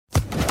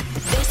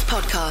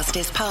podcast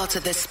is part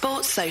of the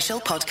Sports Social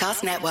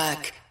Podcast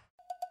Network.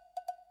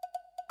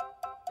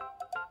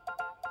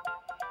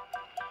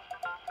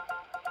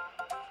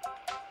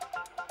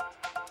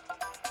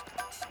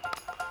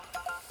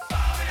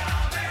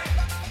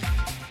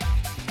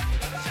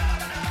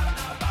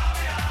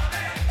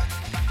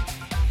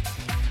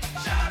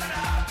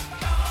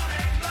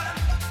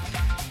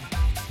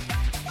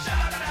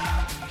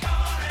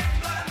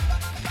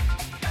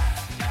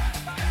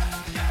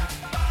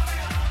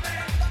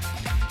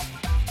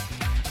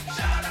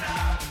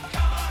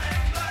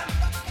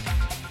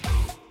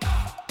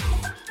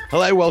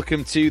 Hello,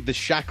 welcome to the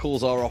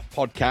Shackles Are Off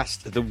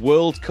podcast. The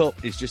World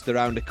Cup is just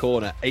around the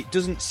corner. It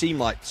doesn't seem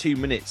like 2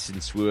 minutes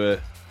since we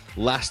were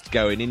last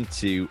going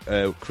into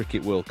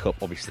Cricket World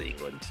Cup. Obviously,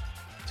 England,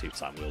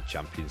 two-time world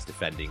champions,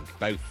 defending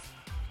both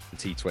the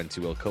T20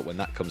 World Cup when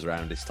that comes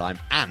around this time,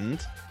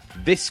 and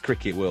this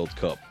Cricket World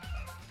Cup.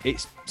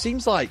 It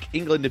seems like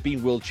England have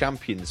been world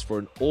champions for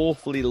an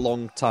awfully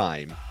long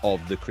time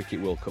of the Cricket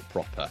World Cup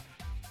proper.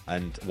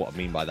 And what I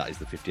mean by that is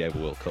the 50 over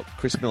World Cup.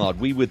 Chris Millard,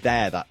 we were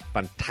there that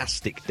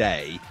fantastic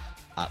day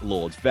at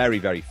Lord's. Very,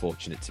 very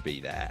fortunate to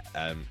be there.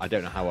 I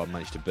don't know how I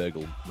managed to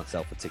burgle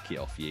myself a ticket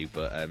off you,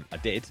 but I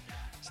did.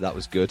 So that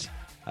was good.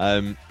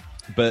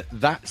 But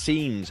that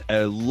seems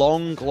a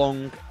long,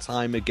 long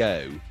time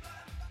ago.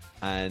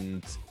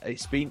 And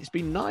it's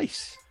been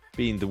nice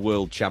being the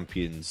world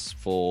champions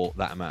for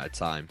that amount of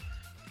time.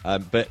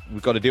 But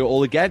we've got to do it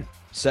all again.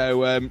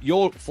 So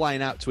you're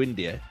flying out to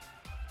India.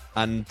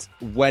 And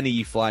when are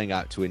you flying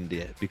out to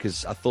India?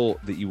 Because I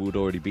thought that you would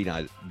already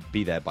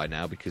be there by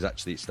now, because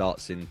actually it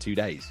starts in 2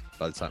 days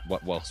by the time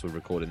whilst we're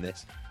recording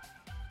this.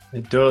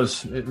 It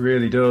does. It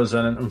really does.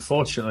 And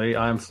unfortunately,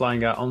 I am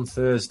flying out on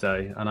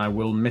Thursday and I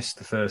will miss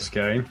the first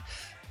game.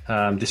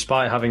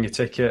 Despite having a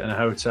ticket and a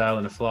hotel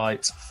and a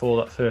flight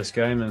for that first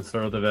game and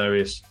for other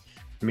various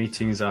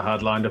meetings I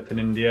had lined up in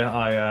India,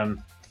 I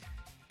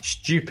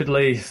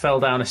stupidly fell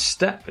down a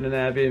step in an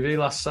Airbnb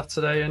last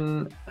Saturday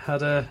and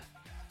had a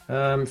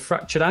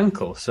fractured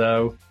ankle.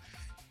 So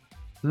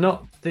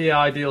not the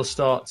ideal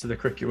start to the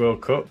Cricket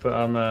World Cup, but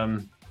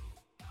I'm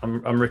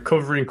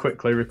recovering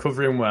quickly,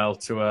 recovering well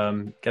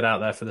to get out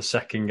there for the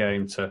second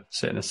game to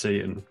sit in a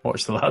seat and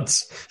watch the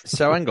lads.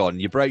 So hang on,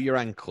 you broke your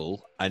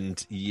ankle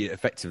and you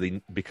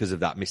effectively, because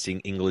of that, missing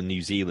England,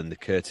 New Zealand, the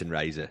curtain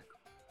raiser.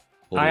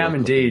 I am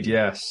indeed,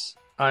 yes.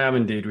 I am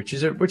indeed, which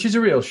is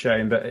a real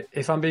shame. But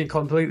if I'm being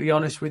completely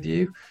honest with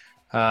you,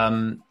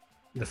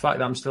 the fact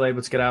that I'm still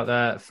able to get out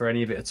there for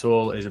any of it at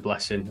all is a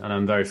blessing, and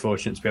I'm very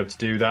fortunate to be able to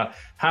do that.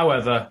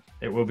 However,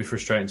 it will be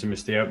frustrating to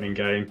miss the opening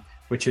game,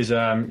 which is,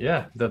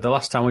 the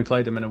last time we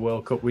played them in a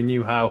World Cup, we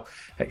knew how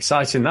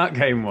exciting that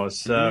game was.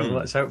 So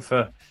let's hope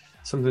for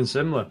something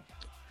similar.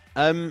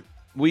 Were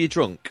you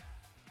drunk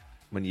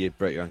when you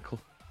broke your ankle?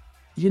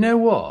 You know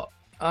what?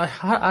 I'd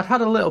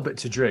had a little bit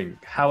to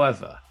drink.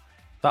 However,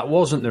 that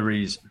wasn't the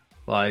reason.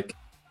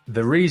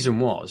 The reason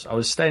was I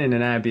was staying in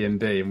an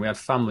Airbnb and we had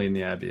family in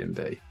the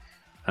Airbnb.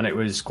 And it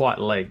was quite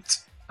late,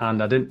 and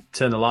I didn't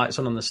turn the lights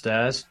on the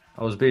stairs.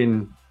 I was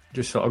being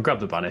just sort of grab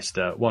the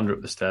banister, wander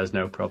up the stairs,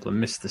 no problem,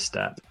 missed the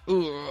step.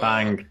 Ooh.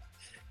 Bang.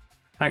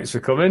 Thanks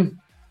for coming.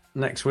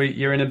 Next week,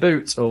 you're in a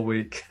boot all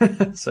week.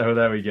 So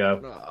there we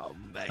go. Oh,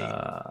 mate.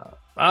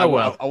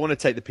 Well. I want to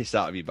take the piss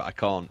out of you, but I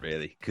can't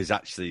really, because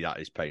actually that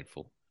is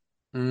painful.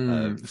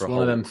 It's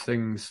one of them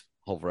things.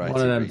 Whole variety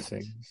one of them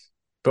things.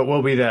 But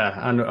we'll be there,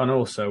 and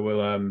also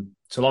we'll.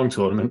 It's a long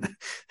tournament.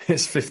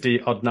 It's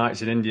 50 odd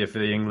nights in India for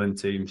the England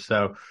team,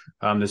 so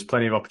there's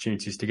plenty of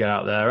opportunities to get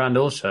out there. And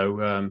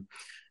also,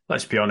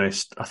 let's be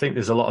honest, I think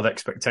there's a lot of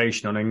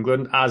expectation on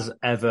England, as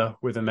ever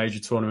with a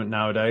major tournament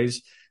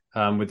nowadays.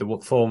 With the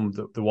form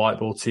that the white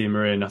ball team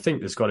are in, I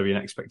think there's got to be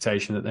an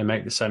expectation that they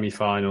make the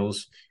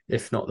semi-finals,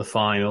 if not the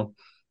final.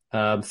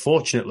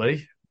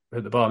 Fortunately,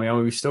 at the Barmy,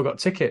 we've still got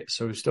tickets,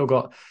 so we've still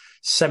got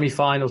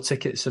semi-final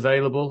tickets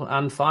available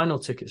and final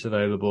tickets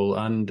available,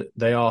 and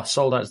they are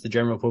sold out to the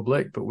general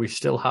public, but we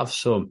still have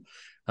some.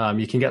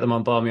 You can get them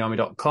on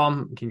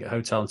barmyarmy.com. You can get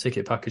hotel and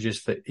ticket packages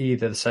for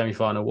either the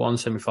semi-final 1,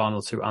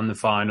 semi-final 2 and the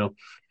final,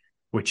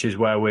 which is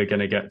where we're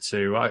going to get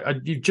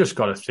to. You've just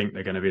got to think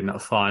they're going to be in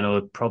that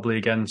final, probably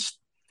against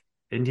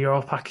India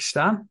or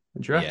Pakistan.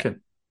 What do you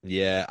reckon?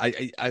 Yeah,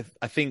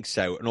 I think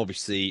so. And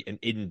obviously an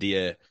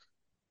India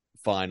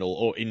final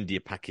or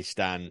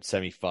India-Pakistan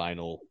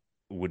semi-final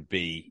would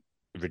be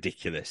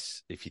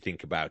ridiculous if you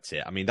think about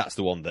it. I mean, that's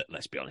the one that,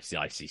 let's be honest, the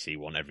ICC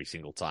won every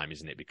single time,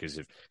 isn't it? Because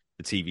of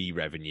the TV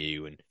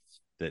revenue and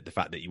the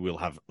fact that you will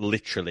have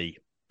literally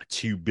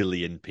 2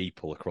 billion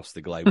people across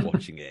the globe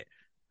watching it,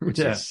 which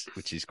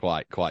is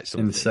quite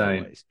something.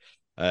 Insane.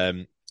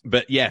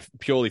 But yeah,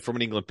 purely from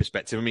an England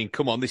perspective, I mean,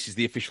 come on, this is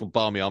the official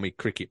Barmy Army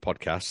cricket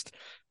podcast.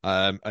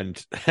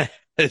 And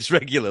as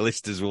regular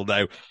listeners will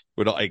know,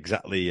 we're not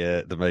exactly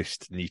the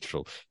most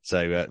neutral.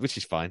 So, which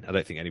is fine. I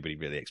don't think anybody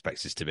really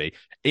expects us to be.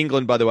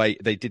 England, by the way,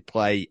 they did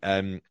play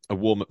a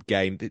warm-up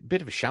game. A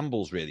bit of a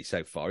shambles, really,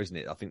 so far, isn't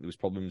it? I think there was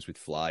problems with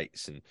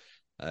flights and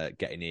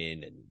getting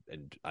in,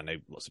 and I know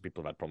lots of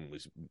people have had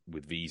problems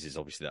with visas.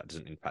 Obviously, that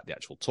doesn't impact the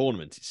actual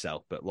tournament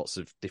itself, but lots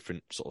of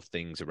different sort of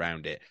things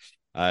around it.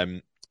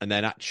 And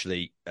then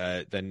actually,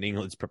 then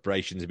England's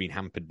preparations have been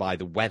hampered by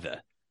the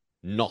weather.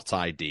 Not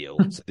ideal.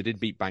 So they did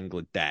beat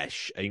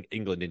Bangladesh.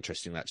 England,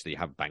 interestingly, actually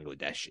have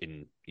Bangladesh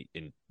in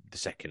the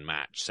second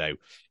match. So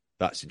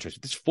that's interesting.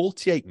 There's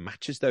 48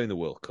 matches though in the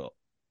World Cup.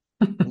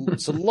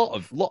 It's a lot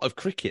of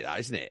cricket, that,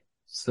 isn't it?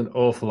 It's an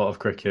awful lot of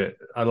cricket.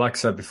 Like I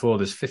said before,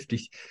 there's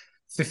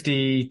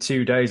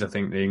 52 days, I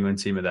think, the England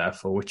team are there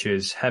for, which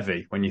is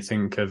heavy when you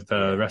think of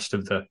the rest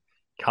of the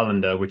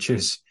calendar, which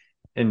is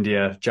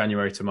India,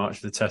 January to March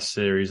for the Test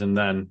series, and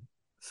then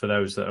for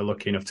those that are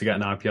lucky enough to get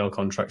an IPL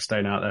contract,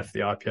 staying out there for the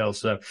IPL.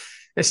 So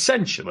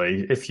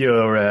essentially, if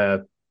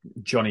you're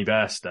Johnny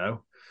Bairstow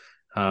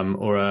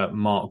or a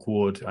Mark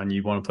Wood and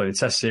you want to play the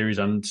Test series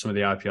and some of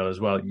the IPL as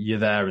well, you're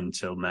there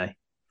until May.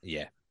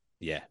 Yeah.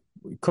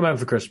 Come home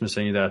for Christmas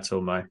and you're there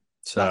till May.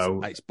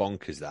 So it's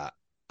bonkers, that.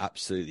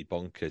 Absolutely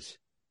bonkers.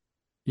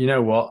 You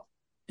know what?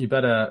 You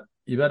better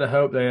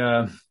hope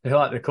they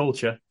like the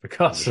culture,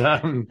 because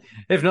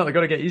if not, they've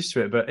got to get used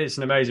to it. But it's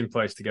an amazing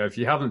place to go. If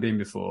you haven't been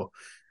before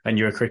and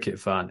you're a cricket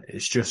fan,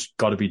 it's just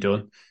got to be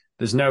done.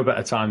 There's no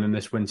better time than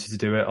this winter to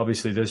do it.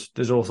 Obviously,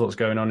 there's all sorts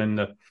going on in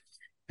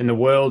the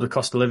world, the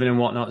cost of living and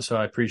whatnot. So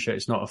I appreciate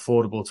it's not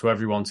affordable to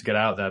everyone to get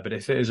out there. But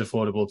if it is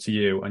affordable to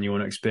you and you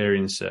want to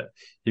experience it,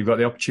 you've got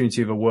the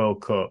opportunity of a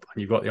World Cup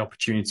and you've got the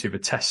opportunity of a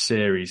Test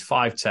series,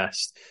 5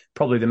 tests,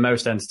 probably the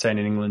most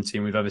entertaining England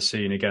team we've ever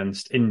seen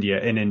against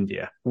India in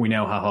India. We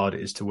know how hard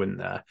it is to win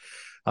there.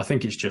 I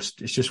think it's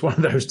just one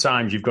of those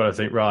times you've got to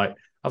think, right,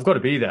 I've got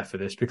to be there for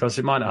this, because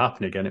it might not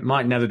happen again. It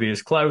might never be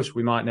as close.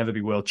 We might never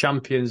be world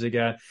champions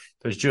again.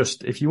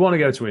 If you want to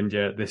go to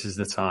India, this is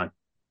the time.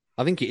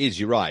 I think it is.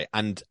 You're right.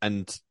 And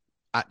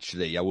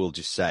actually, I will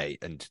just say,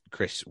 and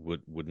Chris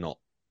would not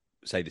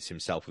say this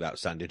himself without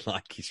sounding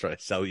like he's trying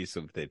to sell you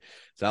something.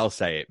 So I'll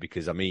say it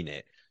because I mean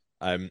it.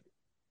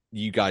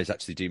 You guys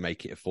actually do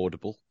make it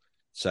affordable.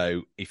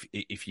 So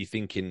if you're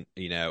thinking,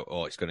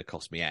 oh, it's going to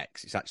cost me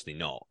X, it's actually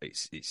not.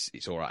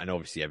 It's all right. And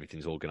obviously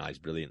everything's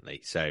organised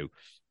brilliantly. So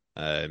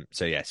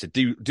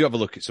do have a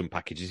look at some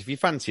packages. If you're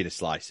fancying a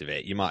slice of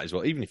it, you might as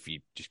well, even if you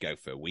just go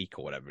for a week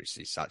or whatever,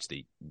 it's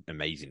actually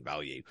amazing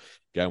value.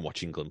 Go and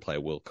watch England play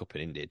a World Cup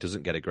in India. It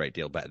doesn't get a great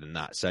deal better than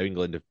that. So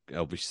England have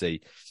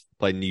obviously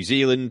playing New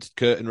Zealand,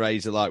 curtain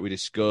raiser like we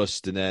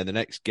discussed, and then the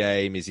next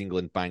game is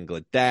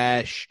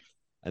England-Bangladesh,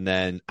 and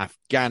then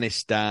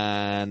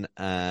Afghanistan,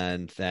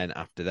 and then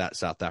after that,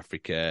 South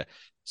Africa.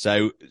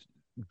 So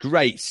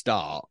great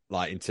start,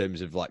 like in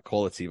terms of like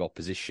quality of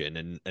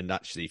opposition, and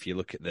actually, if you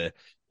look at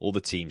all the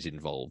teams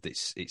involved,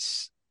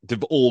 it's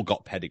they've all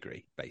got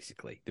pedigree.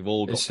 Basically, they've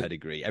all got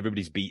pedigree.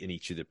 Everybody's beaten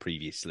each other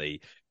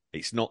previously.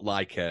 It's not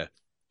like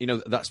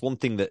that's one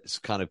thing that's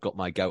kind of got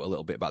my goat a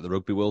little bit about the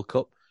Rugby World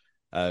Cup,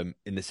 in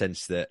the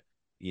sense that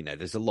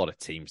there's a lot of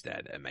teams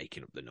there that are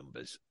making up the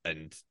numbers,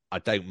 and I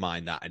don't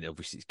mind that. And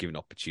obviously, it's given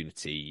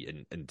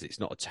opportunity, and it's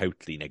not a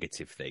totally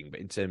negative thing. But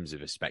in terms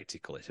of a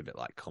spectacle, it's a bit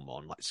like, come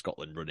on, like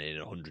Scotland running in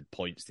 100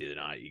 points the other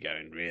night. You're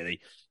going,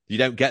 really? You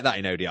don't get that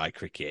in ODI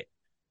cricket,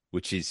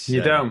 which is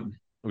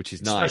which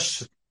is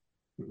nice.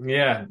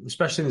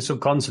 Especially in the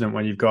subcontinent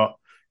when you've got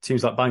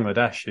teams like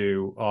Bangladesh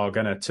who are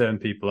going to turn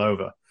people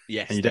over.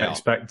 Yes, and you don't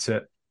expect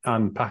it.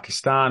 And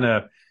Pakistan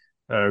are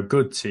a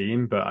good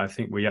team, but I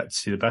think we're yet to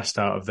see the best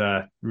out of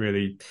their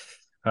really.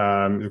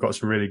 We've got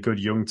some really good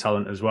young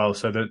talent as well,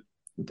 so that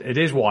it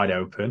is wide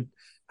open.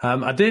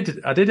 I did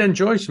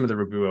enjoy some of the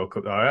Rugby World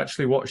Cup though. I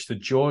actually watched the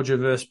Georgia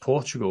versus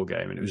Portugal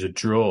game, and it was a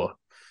draw,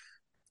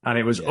 and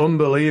it was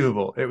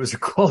unbelievable. It was a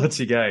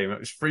quality game. It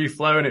was free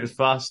flowing. It was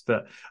fast.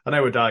 But I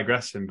know we're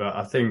digressing, but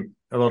I think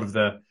a lot of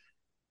the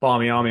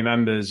Barmy Army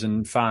members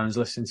and fans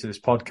listening to this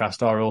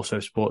podcast are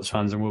also sports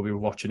fans, and will be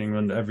watching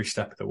England every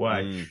step of the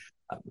way.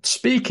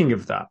 Speaking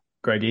of that,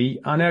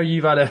 Greggy, I know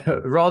you've had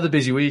a rather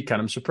busy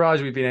weekend. I'm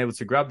surprised we've been able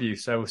to grab you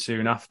so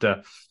soon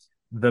after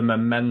the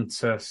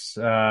momentous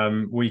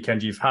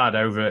weekend you've had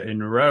over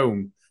in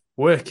Rome,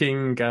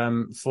 working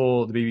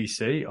for the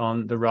BBC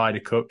on the Ryder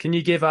Cup. Can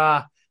you give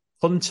our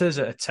punters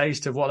a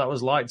taste of what that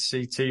was like to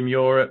see Team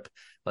Europe,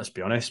 let's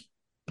be honest,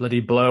 bloody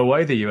blow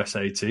away the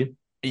USA team?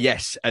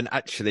 Yes, and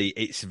actually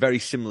it's a very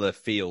similar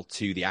feel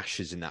to the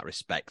Ashes in that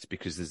respect,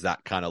 because there's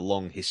that kind of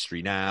long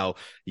history now.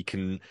 You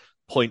can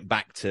point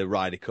back to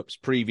Ryder Cups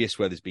previous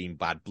where there's been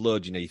bad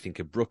blood. You think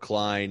of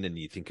Brookline, and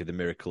you think of the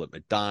miracle at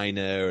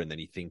Medina, and then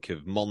you think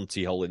of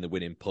Monty holding the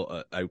winning putt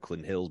at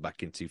Oakland Hills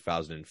back in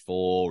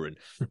 2004, and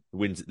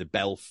wins at the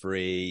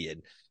Belfry,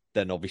 and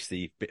then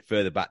obviously a bit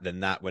further back than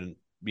that when,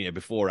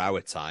 before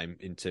our time,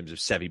 in terms of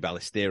Seve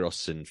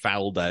Ballesteros and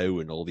Faldo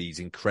and all these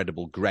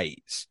incredible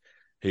greats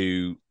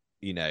who,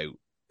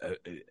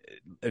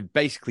 have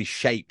basically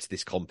shaped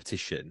this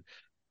competition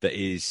that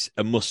is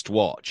a must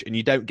watch. And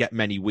you don't get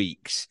many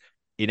weeks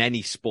in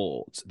any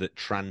sport that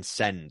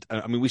transcend.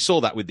 I mean, we saw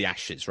that with the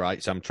Ashes,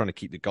 right? So I'm trying to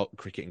keep the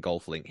cricket and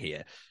golf link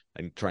here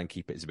and try and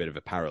keep it as a bit of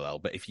a parallel.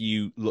 But if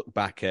you look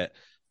back at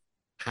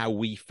how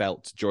we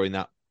felt during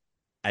that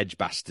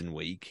Edgbaston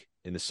week,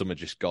 in the summer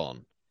just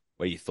gone,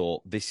 where you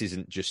thought this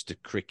isn't just a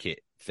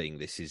cricket thing.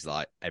 This is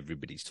like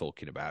everybody's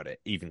talking about it.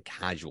 Even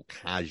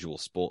casual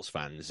sports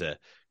fans are,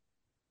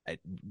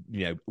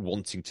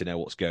 wanting to know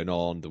what's going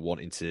on. They're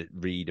wanting to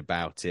read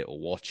about it or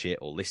watch it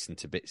or listen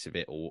to bits of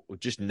it or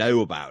just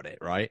know about it,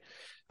 right?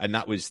 And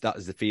that was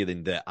the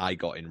feeling that I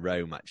got in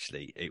Rome.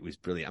 Actually, it was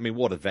brilliant. I mean,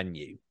 what a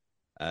venue!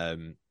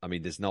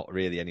 There's not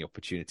really any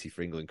opportunity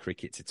for England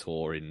cricket to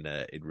tour in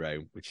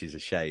Rome, which is a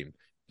shame.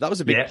 That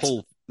was a big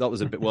pull. That was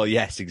a bit. Well,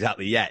 yes,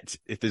 exactly. Yet,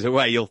 if there's a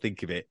way, you'll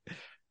think of it.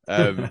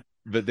 But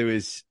there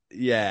was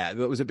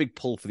a big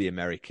pull for the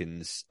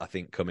Americans, I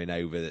think, coming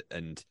over,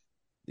 and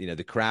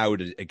the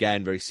crowd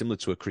again very similar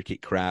to a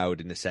cricket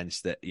crowd in the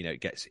sense that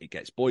it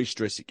gets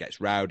boisterous, it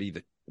gets rowdy,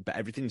 but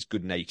everything's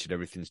good natured,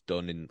 everything's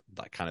done in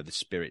that kind of the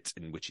spirit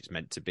in which it's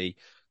meant to be.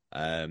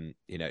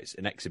 It's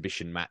an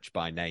exhibition match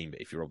by name,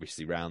 but if you're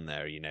obviously round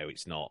there,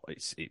 it's not.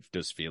 It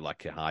does feel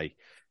like a high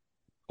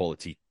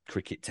quality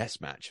cricket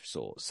test match of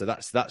sorts. So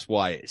that's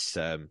why it's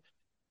so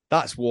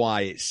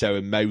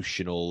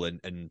emotional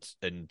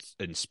and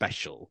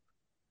special.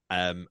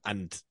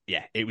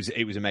 It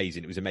was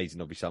amazing. It was amazing.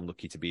 Obviously, I'm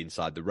lucky to be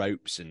inside the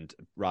ropes, and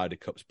Ryder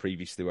Cups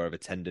previously where I've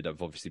attended,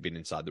 I've obviously been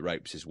inside the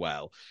ropes as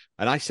well.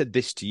 And I said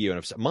this to you,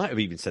 and I might have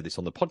even said this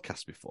on the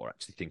podcast before,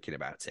 actually thinking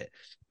about it.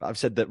 But I've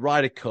said that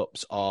Ryder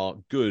Cups are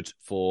good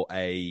for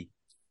they're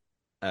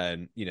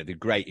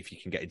great if you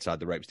can get inside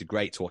the ropes. They're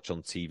great to watch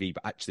on TV,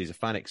 but actually as a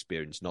fan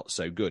experience, not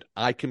so good.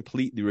 I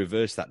completely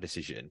reversed that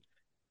decision.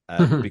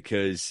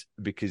 Because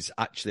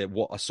actually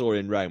what I saw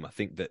in Rome, I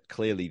think that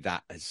clearly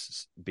that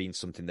has been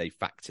something they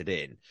factored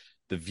in.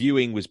 The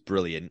viewing was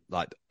brilliant.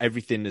 Like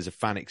everything as a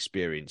fan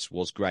experience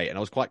was great. And I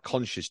was quite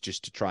conscious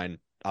just to try and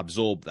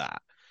absorb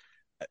that.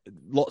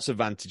 Lots of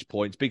vantage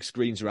points, big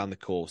screens around the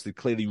course. They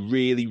clearly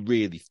really,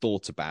 really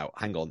thought about,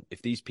 hang on,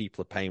 if these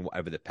people are paying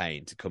whatever they're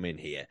paying to come in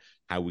here,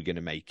 how are we going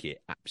to make it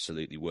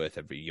absolutely worth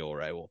every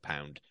euro or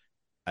pound?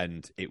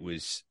 And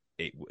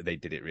they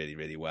did it really,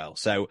 really well.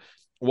 So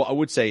what I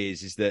would say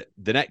is that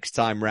the next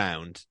time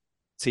round,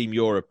 Team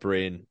Europe are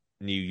in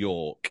New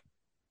York,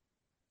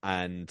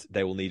 and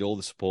they will need all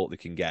the support they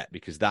can get,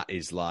 because that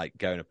is like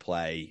going to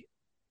play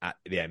at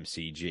the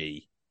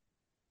MCG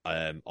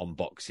on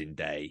Boxing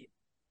Day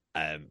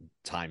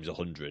times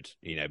 100.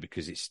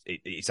 Because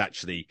it's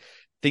actually,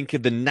 think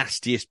of the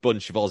nastiest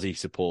bunch of Aussie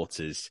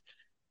supporters.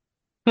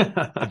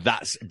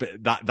 That's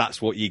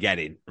what you're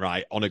getting,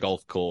 right, on a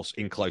golf course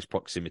in close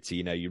proximity.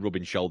 You're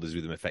rubbing shoulders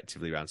with them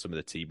effectively around some of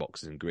the tee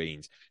boxes and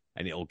greens,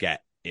 and it'll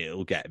get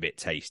a bit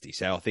tasty.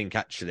 So I think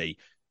actually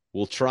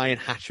we'll try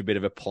and hatch a bit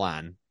of a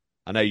plan.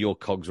 I know your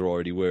cogs are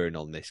already whirring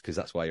on this because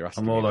that's why you're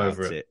asking me about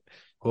it.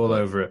 All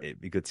over it.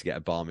 It'd be good to get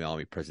a Barmy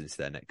Army presence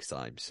there next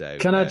time. So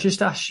can I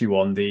just ask you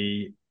on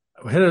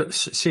I've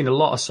seen a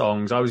lot of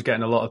songs. I was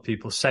getting a lot of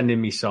people sending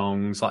me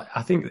songs. Like,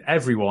 I think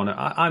everyone,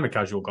 I'm a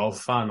casual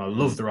golf fan. I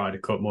love the Ryder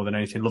Cup more than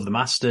anything. Love the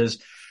Masters.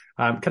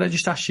 Can I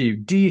just ask you,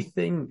 do you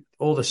think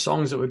all the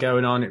songs that were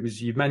going on,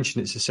 you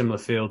mentioned it's a similar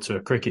feel to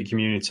a cricket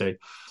community.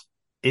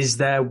 Is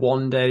there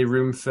one day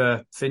room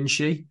for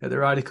Finchy at the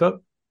Ryder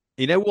Cup?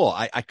 You know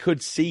what? I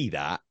could see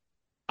that.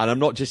 And I'm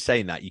not just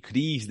saying that. You could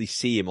easily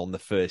see him on the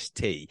first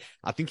tee.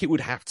 I think it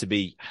would have to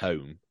be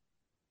home.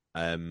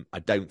 I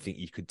don't think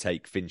you could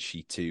take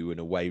Finchy to an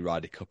away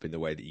Ryder Cup in the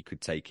way that you could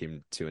take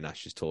him to an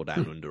Ashes Tour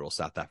Down Under or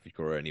South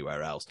Africa or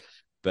anywhere else.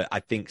 But I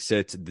think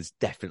there's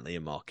definitely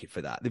a market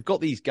for that. They've got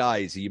these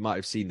guys who you might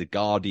have seen, the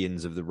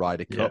guardians of the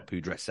Ryder Cup,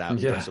 who dress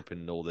up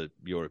in all the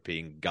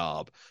European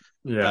garb.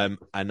 Yeah.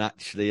 And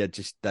actually, I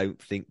just don't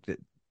think that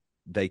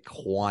they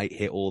quite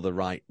hit all the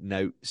right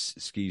notes,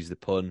 excuse the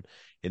pun,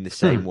 in the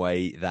same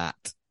way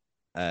that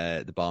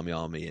the Barmy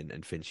Army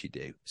and Finchy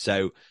do.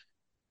 So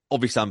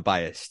obviously I'm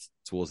biased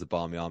towards the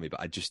Barmy Army, but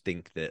I just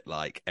think that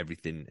like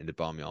everything in the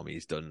Barmy Army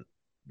is done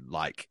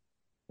like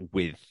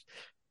with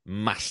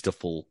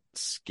masterful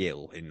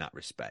skill in that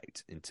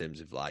respect, in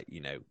terms of like,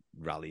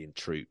 rallying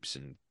troops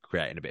and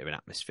creating a bit of an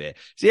atmosphere.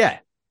 So yeah,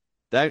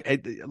 I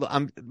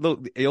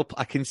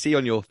can see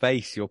on your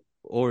face you're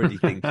already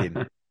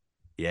thinking,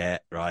 yeah,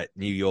 right,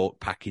 New York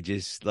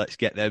packages, let's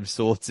get them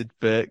sorted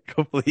for a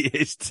couple of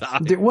years'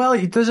 time. Well,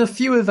 there's a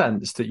few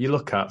events that you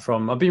look at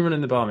I've been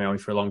running the Barmy Army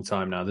for a long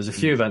time now. There's a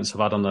few events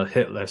I've had on the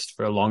hit list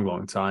for a long,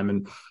 long time,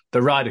 and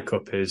the Ryder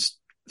Cup is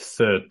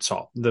third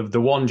top.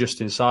 The one just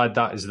inside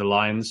that is the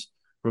Lions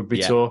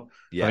Rugby Tour.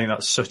 Yeah. I think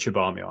that's such a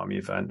Barmy Army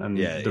event, and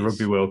the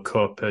Rugby World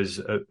Cup is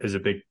a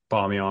big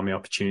Barmy Army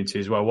opportunity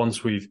as well.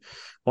 Once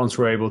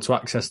we're able to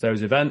access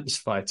those events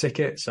via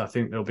tickets, I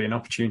think there'll be an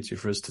opportunity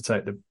for us to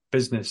take the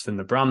business and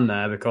the brand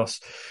there, because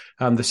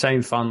the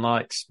same fan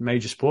likes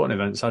major sporting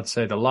events. I'd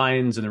say the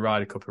Lions and the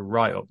Ryder Cup are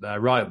right up there,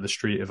 right up the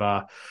street of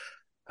our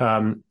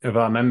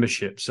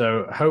membership.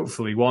 So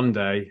hopefully one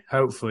day,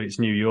 it's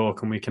New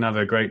York, and we can have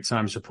a great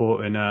time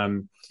supporting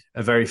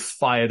a very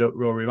fired up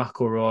Rory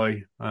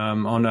McIlroy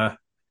on a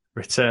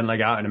return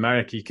leg out in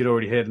America. You could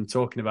already hear them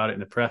talking about it in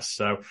the press.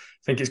 So I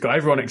think it's got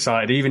everyone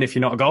excited, even if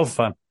you're not a golf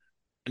fan.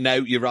 No,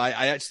 you're right.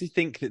 I actually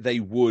think that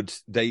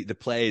the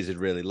players would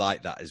really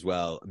like that as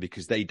well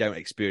because they don't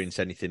experience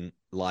anything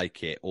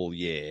like it all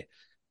year,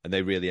 and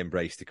they really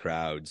embrace the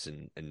crowds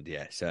and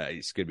yeah, so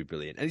it's going to be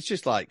brilliant. And it's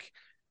just like,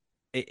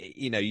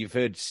 you've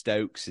heard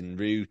Stokes and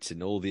Root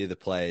and all the other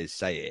players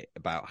say it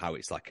about how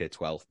it's like a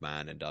 12th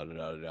man and da da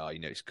da da.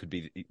 It could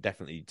be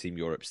definitely Team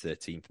Europe's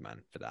 13th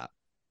man for that.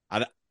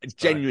 And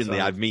genuinely,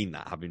 I mean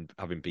that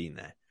having been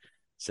there.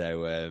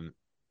 So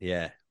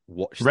yeah.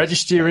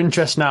 Register your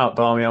interest now at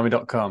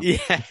barmyarmy.com.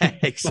 Yeah,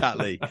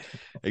 exactly.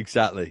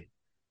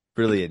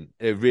 Brilliant.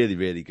 Really,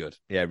 really good.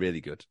 Yeah,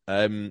 really good.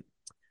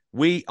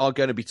 We are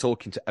going to be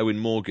talking to Eoin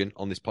Morgan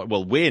on this podcast.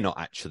 Well, we're not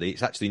actually.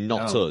 It's actually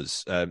not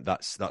us.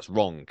 That's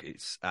wrong.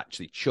 It's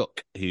actually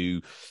Chuck,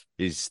 who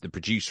is the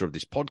producer of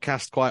this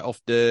podcast quite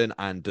often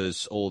and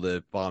does all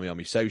the Barmy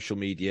Army social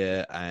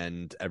media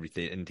and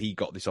everything. And he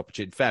got this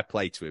opportunity. Fair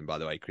play to him, by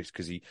the way, Chris,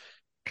 because he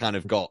kind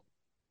of got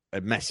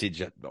a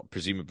message,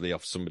 presumably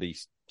off somebody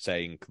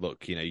saying,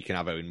 look, you can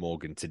have Eoin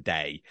Morgan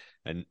today,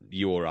 and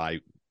you or I,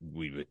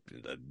 we were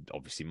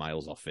obviously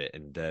miles off it,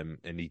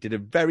 and he did a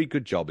very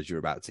good job, as you're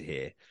about to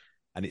hear,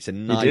 and it's a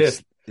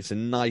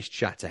nice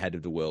chat ahead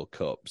of the World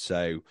Cup.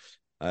 So,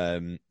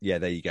 yeah,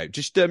 there you go.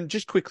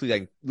 Just quickly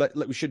then,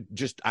 we should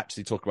just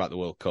actually talk about the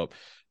World Cup.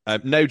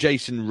 No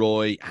Jason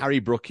Roy, Harry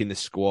Brook in the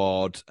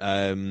squad,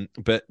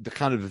 but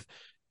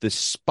the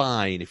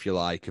spine, if you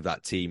like, of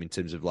that team in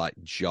terms of like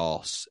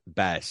Joss,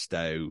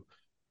 Bairstow,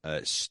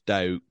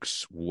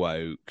 Stokes,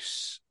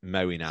 Wokes,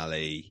 Moeen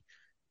Ali,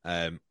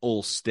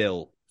 all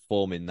still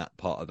forming that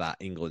part of that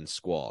England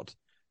squad.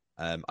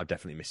 I've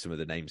definitely missed some of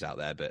the names out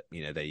there, but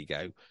there you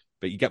go.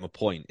 But you get my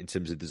point in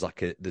terms of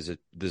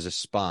there's a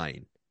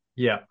spine.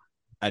 Yeah.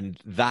 And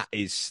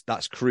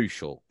that's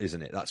crucial,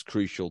 isn't it? That's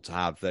crucial to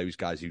have those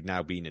guys who've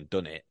now been and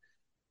done it,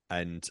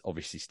 and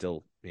obviously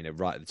still,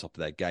 right at the top of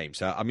their game.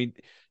 So, I mean,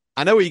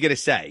 I know what you're going to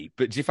say,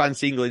 but do you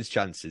fancy England's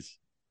chances?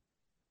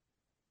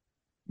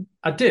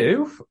 I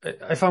do.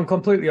 If I'm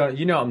completely honest,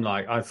 I'm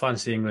like, I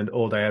fancy England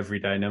all day, every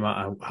day, no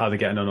matter how they're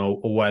getting on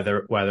or where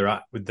they're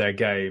at with their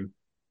game.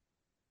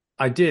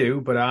 I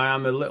do, but I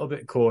am a little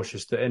bit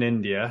cautious that in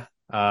India,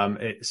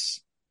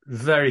 it's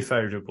very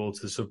favourable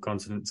to the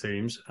subcontinent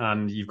teams,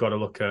 and you've got to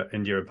look at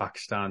India and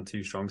Pakistan,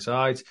 two strong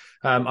sides.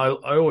 I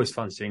always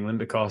fancy England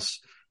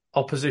because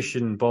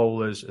opposition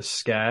bowlers are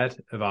scared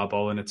of our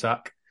bowling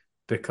attack.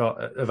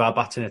 Because of our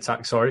batting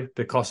attack,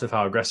 because of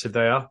how aggressive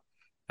they are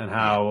and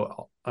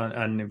how,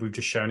 and we've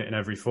just shown it in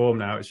every form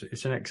now.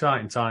 It's an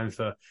exciting time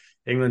for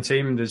England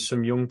team. There's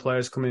some young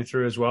players coming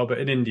through as well, but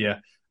in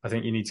India, I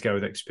think you need to go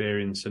with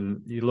experience.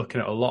 And you're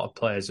looking at a lot of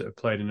players that have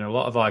played in a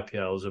lot of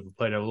IPLs, have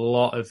played a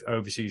lot of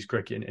overseas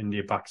cricket in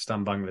India,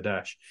 Pakistan,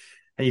 Bangladesh,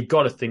 and you've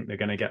got to think they're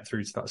going to get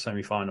through to that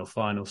semi-final,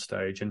 final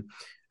stage. And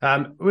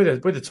with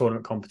a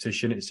tournament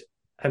competition, it's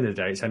end of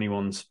the day, it's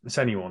anyone's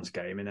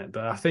game, innit?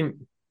 But I think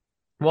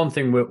one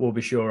thing we'll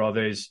be sure of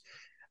is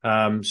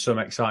some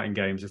exciting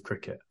games of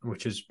cricket,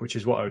 which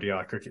is what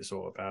ODI cricket's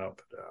all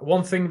about. But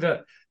one thing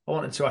that I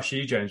wanted to ask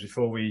you, James,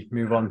 before we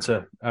move on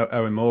to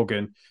Eoin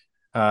Morgan,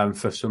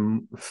 for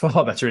some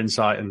far better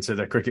insight into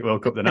the Cricket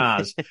World Cup than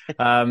ours.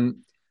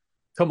 Come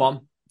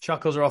on,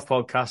 Shackles Are Off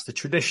podcast, a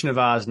tradition of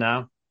ours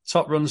now.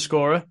 Top run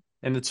scorer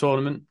in the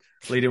tournament,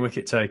 leading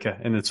wicket taker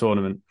in the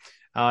tournament.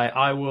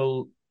 I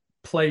will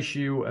place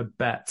you a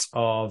bet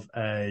of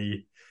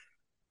the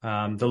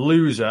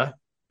loser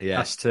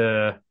has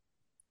to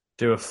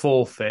do a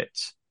forfeit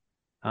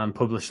and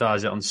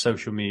publicise it on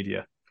social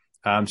media.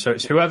 So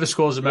it's whoever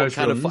scores the most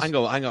runs. Hang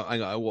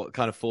on. What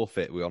kind of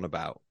forfeit are we on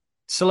about?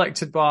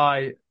 Selected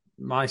by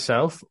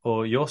myself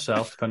or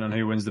yourself, depending on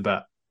who wins the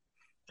bet.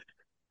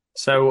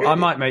 So I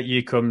might make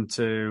you come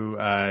to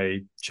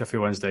a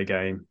Sheffield Wednesday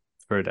game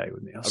for a day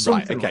with me.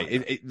 Right,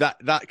 okay. Like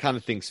that kind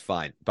of thing's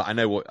fine, but I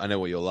know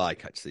what you're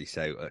like, actually.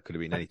 So it could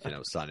have been anything I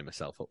was signing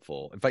myself up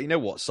for. In fact, you know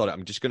what? Sorry,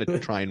 I'm just going to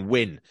try and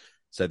win,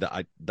 so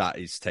that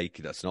that's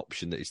an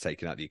option that is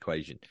taken out of the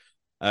equation.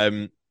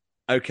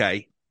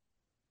 Okay.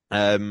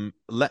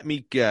 Let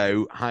me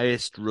go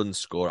highest run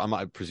score. I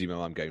might presume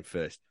I'm going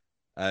first.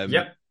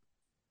 Yep.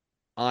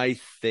 I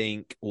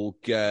think we'll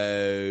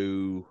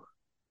go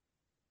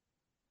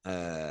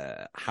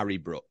Harry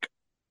Brook.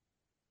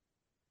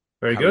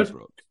 Very good.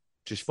 Brook.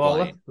 Just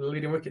bowler, the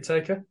leading wicket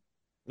taker.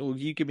 Well,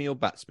 you give me your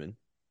batsman.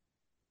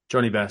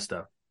 Johnny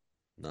Bairstow.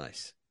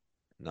 Nice.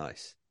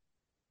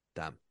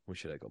 Damn, we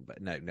should have gone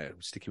back. No,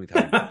 sticking with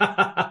Harry.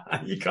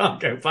 You can't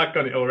go back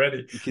on it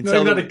already. You can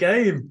tell that a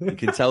game. You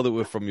can tell that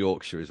we're from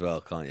Yorkshire as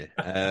well, can't you?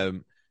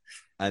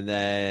 And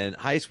then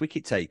highest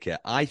wicket taker.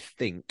 I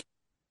think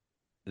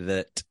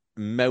that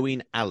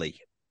Moeen Ali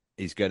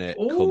is going to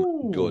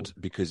come good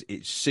because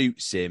it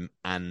suits him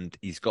and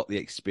he's got the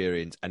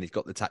experience and he's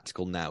got the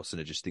tactical nous.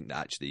 And I just think that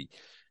actually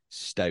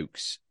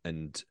Stokes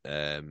and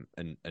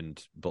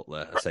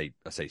Butler, I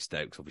say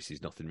Stokes, obviously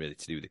there's nothing really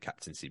to do with the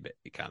captaincy, but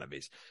it kind of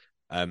is.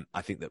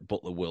 I think that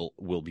Butler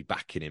will be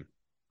backing him,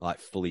 like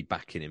fully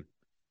backing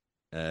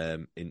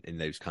him in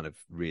those kind of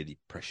really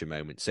pressure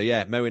moments. So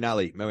yeah, Moeen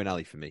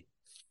Ali for me.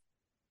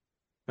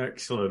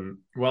 Excellent.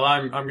 Well,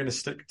 I'm going to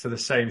stick to the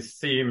same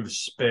theme of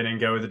spin and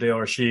go with Adil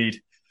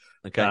Rashid.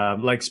 Okay,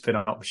 Leg spin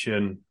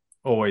option,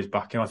 always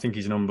back him. I think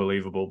he's an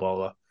unbelievable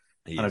bowler,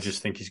 he and I is.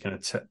 just think he's going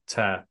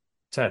to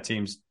tear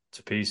teams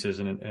to pieces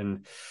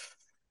in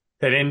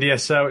India.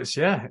 So it's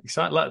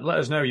exciting. Let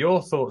us know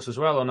your thoughts as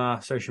well on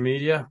our social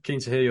media. Keen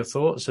to hear your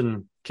thoughts,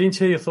 and keen to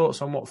hear your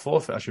thoughts on what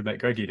forfeit I should make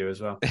Greggy do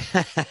as well.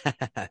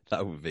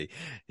 That would be,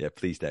 yeah.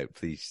 Please don't,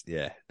 please,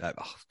 yeah.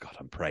 Oh God,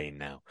 I'm praying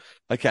now.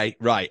 Okay,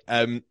 right.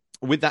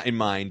 With that in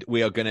mind,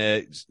 we are going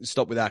to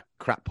stop with our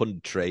crap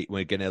punditry.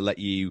 We're going to let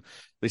you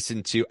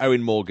listen to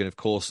Eoin Morgan, of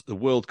course, the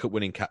World Cup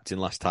winning captain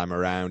last time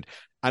around.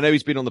 I know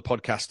he's been on the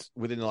podcast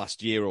within the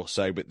last year or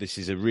so, but this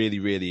is a really,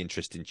 really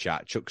interesting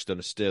chat. Chuck's done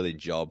a sterling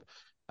job.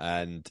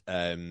 And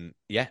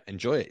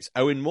enjoy it. It's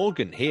Eoin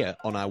Morgan here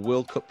on our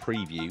World Cup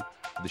preview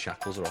of the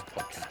Shackles Are Off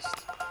podcast.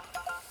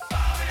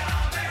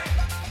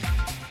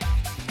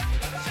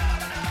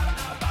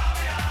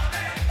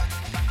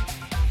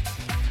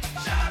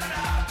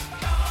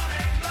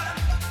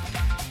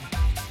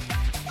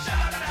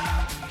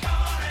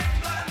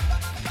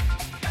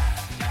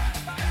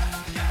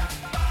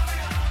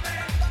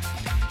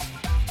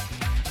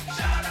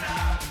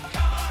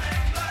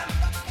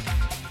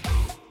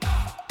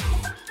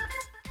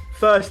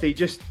 Firstly,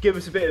 just give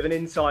us a bit of an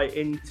insight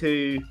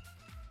into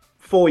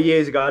 4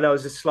 years ago. I know it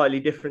was a slightly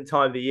different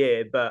time of the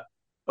year, but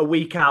a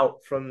week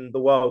out from the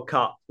World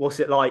Cup, what's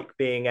it like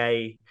being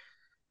a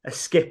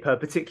skipper,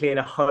 particularly in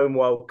a home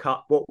World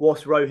Cup?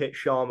 What's Rohit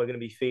Sharma going to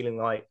be feeling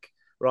like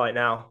right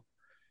now?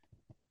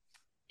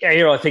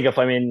 Yeah, I think if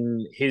I'm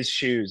in his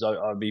shoes,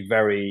 I'd be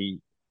very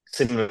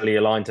similarly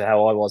aligned to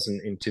how I was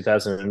in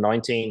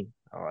 2019.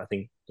 I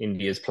think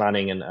India's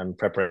planning and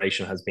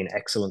preparation has been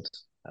excellent.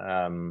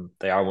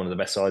 They are one of the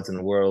best sides in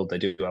the world. They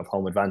do have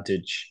home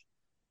advantage,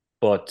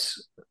 but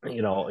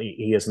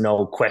he has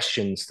no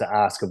questions to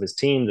ask of his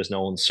team. There's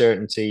no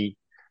uncertainty.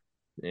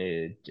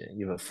 You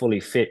have a fully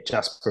fit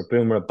Jasper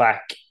Bumrah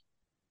back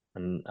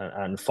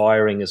and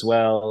firing as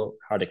well.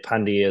 Hardik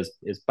Pandya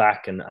is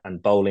back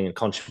and bowling and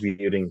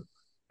contributing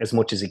as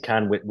much as he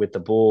can with the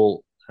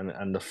ball,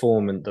 and the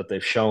form that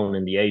they've shown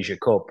in the Asia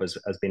Cup has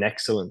been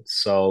excellent.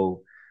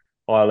 So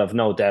I'll have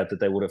no doubt that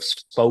they would have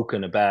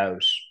spoken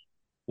about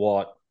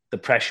what the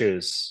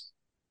pressures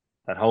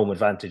that home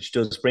advantage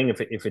does bring if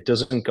it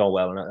doesn't go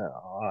well. And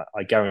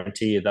I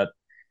guarantee you that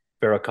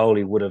Virat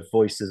Kohli would have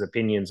voiced his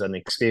opinions and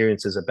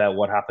experiences about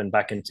what happened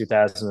back in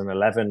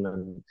 2011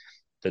 and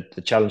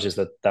the challenges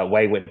that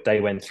they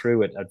went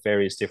through at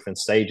various different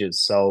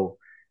stages. So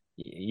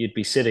you'd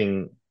be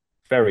sitting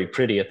very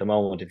pretty at the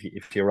moment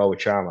if you're Rohit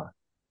Sharma.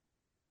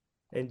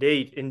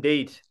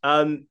 Indeed.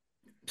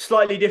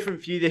 Slightly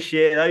different for you this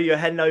year, though. You're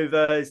heading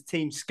over as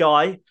Team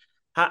Sky.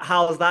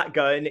 How's that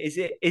going? Is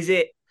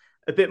it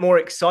a bit more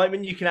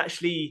excitement? You can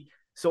actually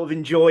sort of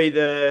enjoy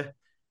the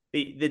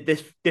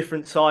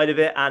different side of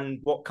it and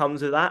what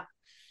comes with that.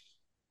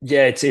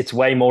 Yeah, it's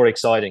way more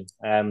exciting.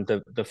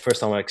 The first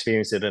time I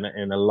experienced it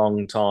in a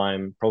long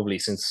time, probably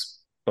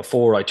since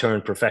before I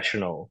turned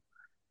professional,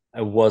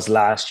 it was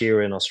last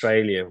year in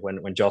Australia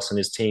when Joss and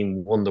his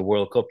team won the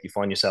World Cup. You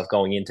find yourself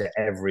going into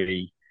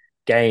every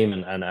game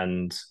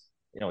and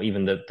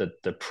even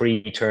the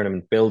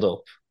pre-tournament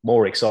build-up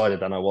more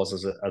excited than I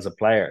was as a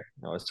player.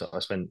 I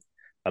spent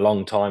a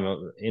long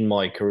time in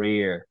my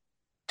career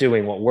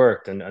doing what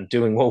worked, and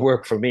doing what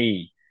worked for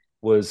me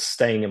was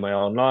staying in my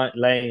own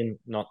lane,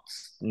 not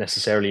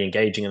necessarily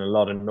engaging in a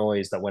lot of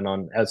noise that went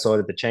on outside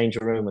of the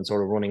changing room, and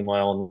sort of running my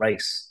own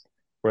race.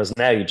 Whereas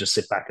now you just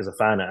sit back as a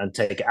fan and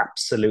take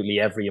absolutely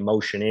every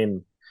emotion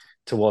in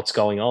to what's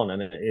going on,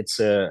 and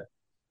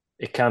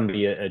it can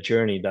be a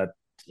journey that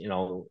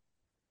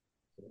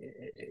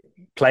it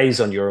plays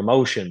on your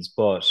emotions,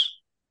 but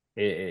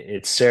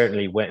it's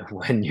certainly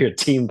when your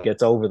team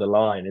gets over the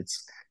line,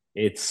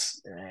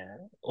 it's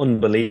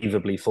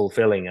unbelievably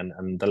fulfilling,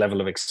 and the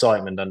level of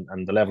excitement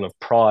and the level of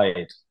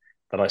pride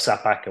that I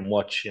sat back and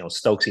watched,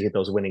 Stokesy hit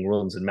those winning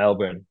runs in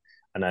Melbourne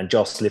and then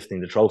just lifting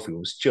the trophy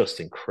was just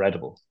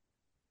incredible.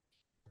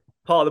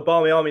 Part of the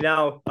Barmy Army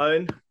now,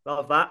 Eoin.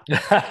 Love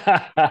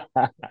that.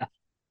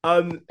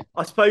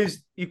 I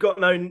suppose you've got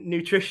no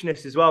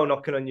nutritionist as well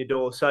knocking on your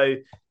door. So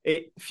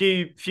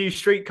few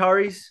street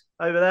curries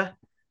over there.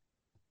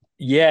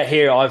 Yeah,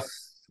 here I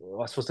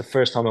suppose the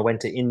first time I went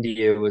to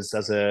India was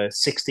as a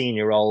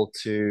 16-year-old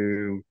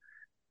to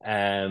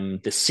the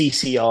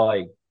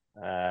CCI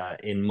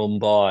in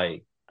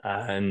Mumbai,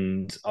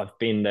 and I've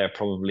been there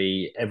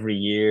probably every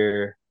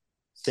year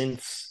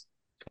since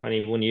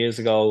 21 years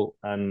ago,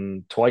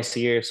 and twice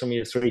a year, some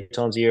years 3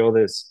 times a year,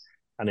 others.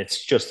 And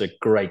it's just a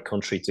great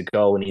country to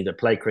go and either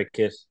play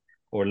cricket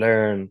or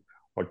learn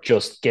or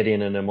just get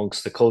in and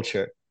amongst the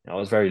culture. I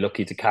was very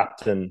lucky to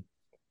captain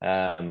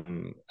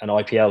an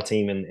IPL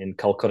team in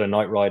Kolkata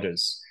Knight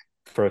Riders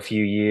for a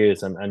few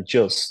years, and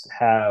just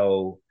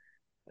how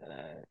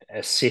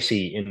a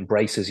city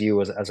embraces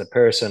you as a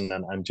person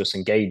and just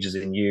engages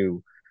in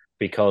you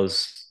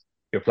because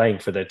you're playing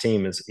for their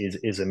team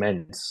is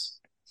immense.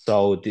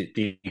 So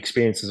the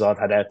experiences I've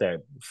had out there,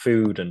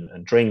 food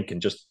and drink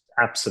and just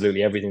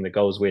absolutely everything that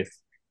goes with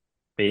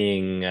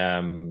being,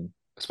 I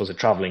suppose, a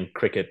traveling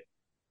cricket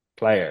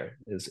player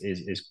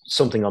is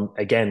something I'm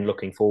again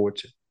looking forward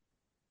to.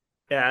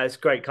 Yeah, it's a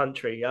great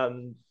country.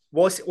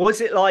 Was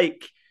it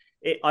like?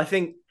 I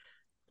think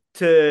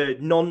to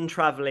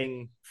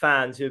non-traveling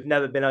fans who have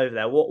never been over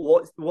there,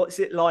 what's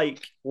it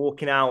like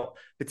walking out?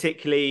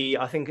 Particularly,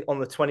 I think on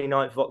the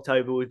 29th of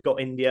October we've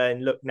got India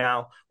and look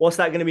now. What's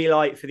that going to be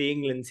like for the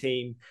England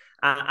team?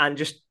 And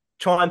just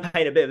try and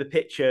paint a bit of a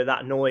picture of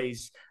that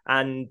noise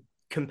and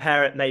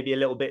compare it maybe a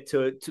little bit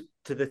to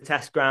the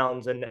test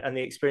grounds and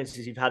the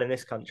experiences you've had in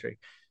this country.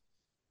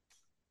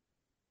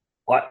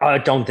 I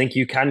don't think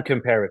you can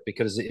compare it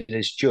because it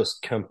is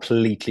just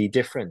completely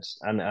different.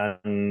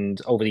 And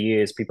over the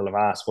years, people have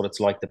asked what it's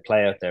like to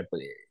play out there,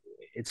 but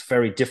it's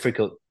very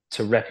difficult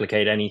to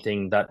replicate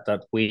anything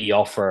that we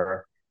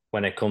offer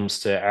when it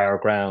comes to our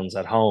grounds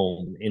at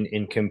home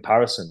in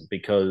comparison,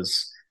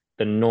 because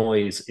the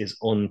noise is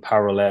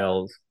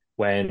unparalleled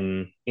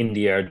when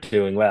India are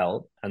doing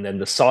well, and then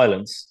the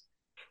silence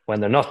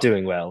when they're not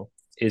doing well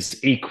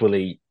is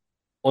equally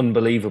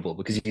unbelievable,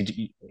 because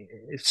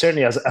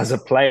certainly as a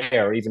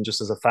player, or even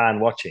just as a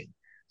fan watching,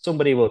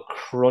 somebody will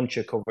crunch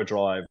a cover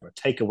drive or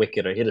take a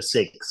wicket or hit a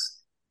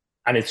six,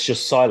 and it's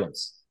just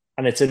silence.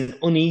 And it's an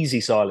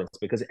uneasy silence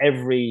because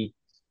every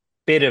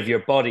bit of your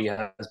body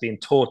has been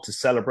taught to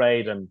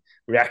celebrate and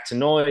react to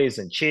noise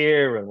and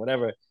cheer and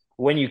whatever.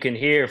 When you can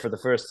hear for the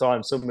first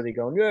time somebody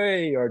going,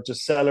 yay, or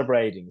just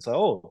celebrating, so,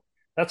 oh,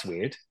 that's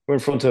weird. We're in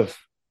front of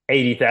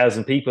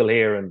 80,000 people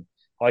here and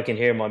I can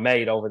hear my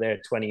mate over there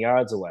 20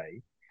 yards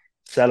away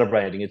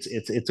celebrating.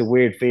 It's a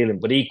weird feeling,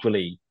 but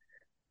equally,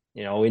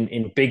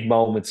 in big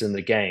moments in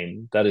the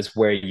game, that is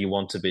where you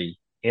want to be,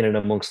 in and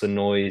amongst the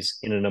noise,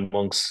 in and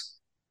amongst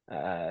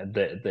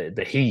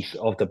the heat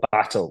of the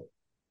battle.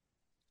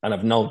 And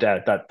I've no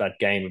doubt that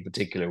game in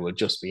particular will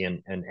just be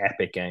an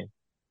epic game.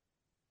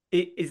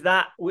 Is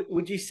that,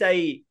 would you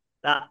say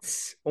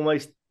that's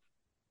almost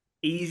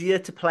easier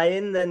to play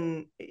in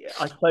than,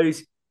 I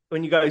suppose,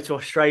 when you go to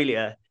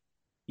Australia,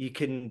 you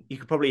could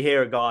probably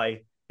hear a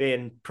guy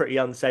being pretty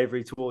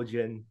unsavory towards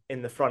you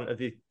in the front of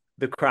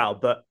the crowd.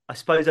 But I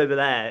suppose over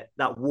there,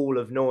 that wall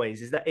of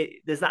noise,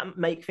 does that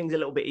make things a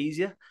little bit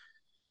easier?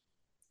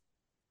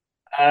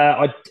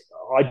 I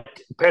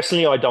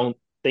personally, I don't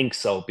think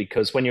so,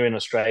 because when you're in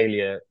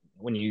Australia,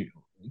 when you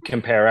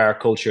compare our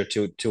culture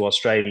to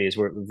Australia's,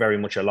 we're very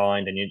much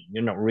aligned, and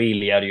you're not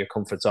really out of your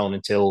comfort zone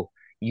until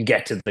you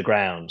get to the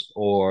ground,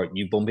 or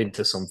you bump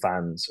into some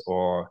fans,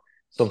 or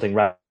something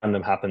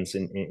random happens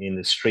in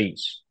the street.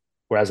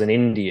 Whereas in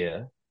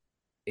India,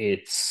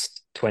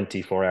 it's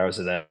 24 hours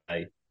a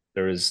day.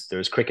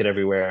 There's cricket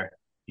everywhere.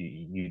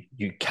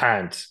 You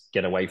can't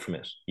get away from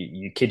it.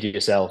 You kid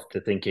yourself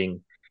to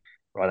thinking,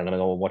 right, I'm going to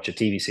go and watch a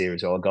TV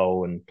series, or I'll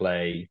go and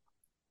play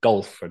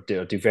golf, or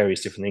do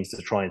various different things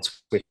to try and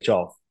switch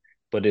off.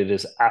 But it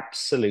is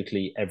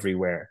absolutely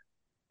everywhere.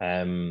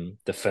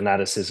 The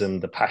fanaticism,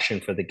 the passion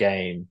for the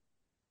game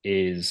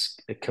is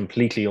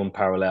completely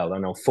unparalleled. I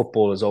know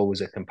football is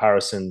always a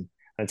comparison,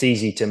 and it's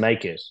easy to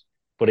make it,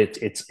 but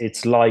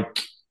it's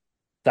like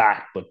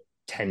that, but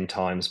 10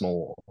 times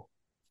more.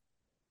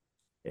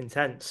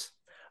 Intense.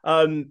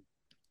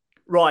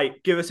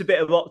 Right, give us a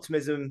bit of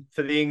optimism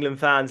for the England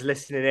fans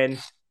listening in.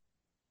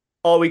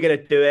 Are we going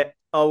to do it?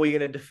 Are we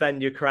going to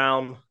defend your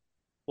crown?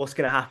 What's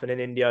going to happen in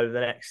India over the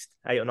next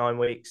 8 or 9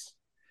 weeks?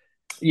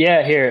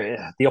 Yeah,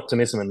 here the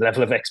optimism and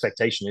level of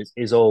expectation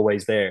is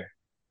always there,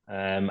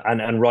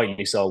 and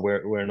rightly so.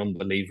 We're an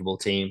unbelievable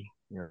team.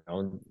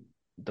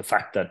 The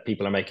fact that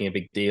people are making a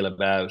big deal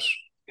about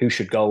who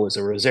should go as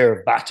a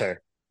reserve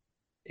batter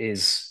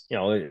is,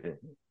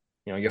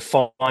 you're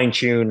fine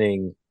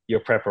tuning your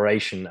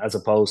preparation as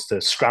opposed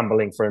to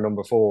scrambling for a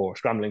number 4,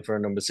 scrambling for a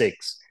number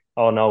 6.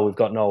 Oh no, we've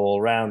got no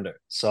all rounder.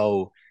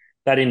 So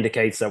that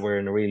indicates that we're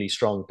in a really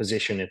strong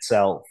position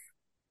itself.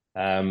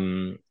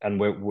 And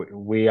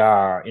we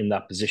are in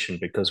that position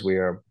because we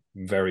are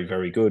very,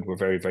 very good. We're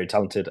very, very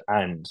talented,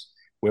 and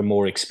we're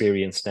more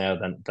experienced now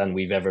than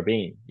we've ever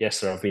been. Yes,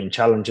 there have been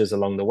challenges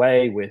along the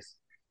way with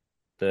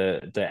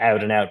the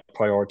out and out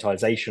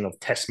prioritization of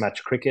Test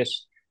match cricket,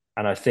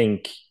 and I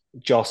think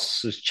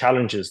Joss's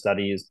challenges that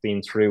he has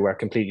been through are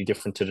completely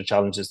different to the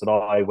challenges that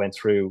I went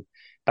through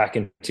back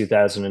in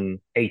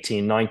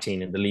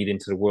 2018-19 in the lead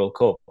into the World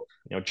Cup.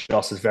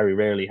 Joss has very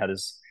rarely had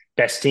his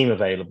best team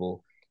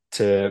available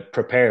to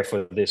prepare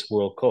for this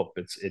World Cup.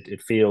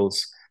 It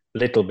feels a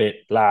little bit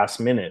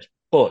last minute,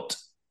 but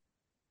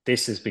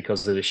this is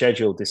because of the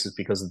schedule. This is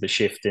because of the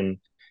shift in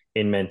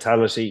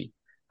mentality,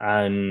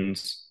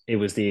 and it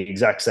was the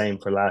exact same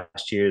for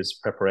last year's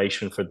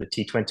preparation for the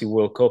T20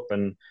 World Cup,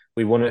 and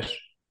we won it.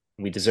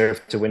 We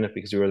deserved to win it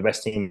because we were the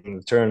best team in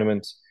the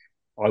tournament.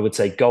 I would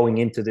say going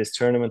into this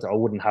tournament, I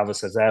wouldn't have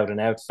us as out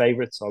and out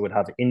favourites. I would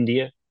have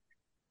India,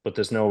 but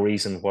there's no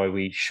reason why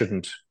we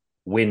shouldn't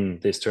win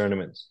this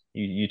tournament.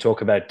 You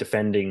talk about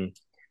defending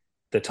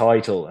the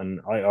title,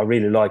 and I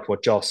really like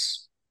what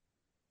Joss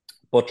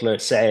Butler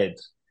said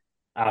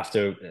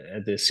after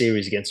the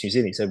series against New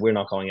Zealand. He said, we're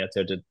not going out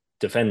there to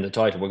defend the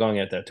title, we're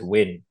going out there to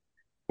win.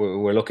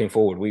 we're looking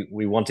forward.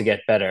 We want to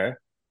get better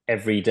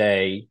every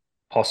day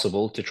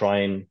possible to try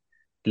and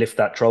lift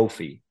that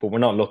trophy, but we're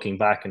not looking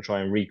back and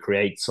try and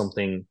recreate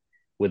something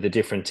with a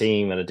different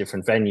team at a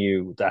different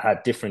venue that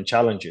had different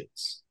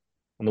challenges.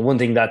 And the one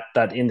thing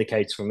that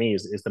indicates for me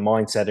is the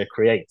mindset it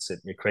creates.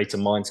 It creates a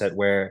mindset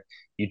where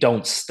you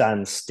don't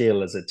stand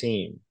still as a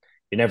team.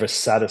 You're never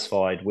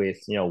satisfied with,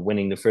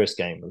 winning the first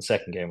game or the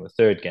second game or the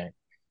third game.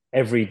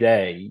 Every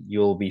day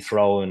you'll be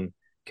throwing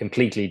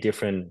completely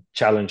different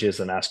challenges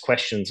and ask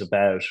questions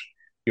about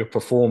your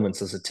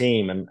performance as a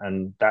team.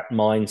 And that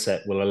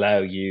mindset will allow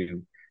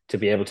you to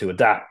be able to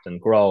adapt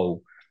and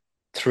grow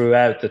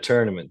throughout the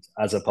tournament,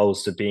 as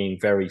opposed to being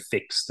very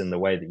fixed in the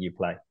way that you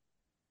play.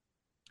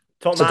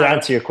 Top So man. to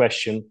answer your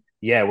question,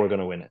 yeah, we're going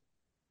to win it.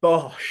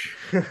 Gosh,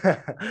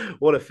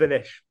 what a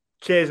finish.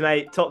 Cheers,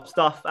 mate. Top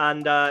stuff,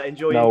 and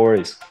enjoy. No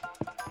worries.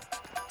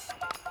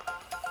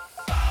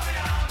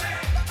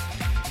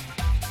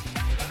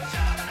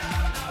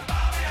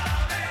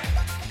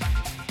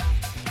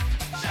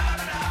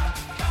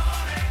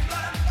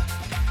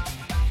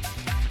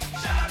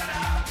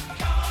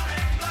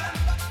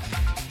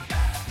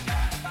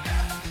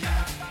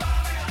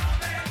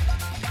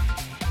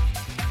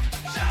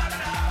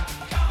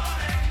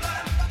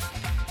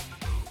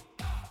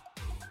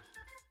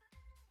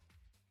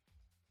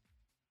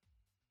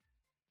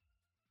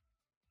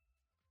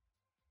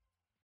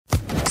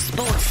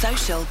 Sports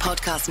Social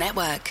Podcast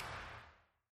Network.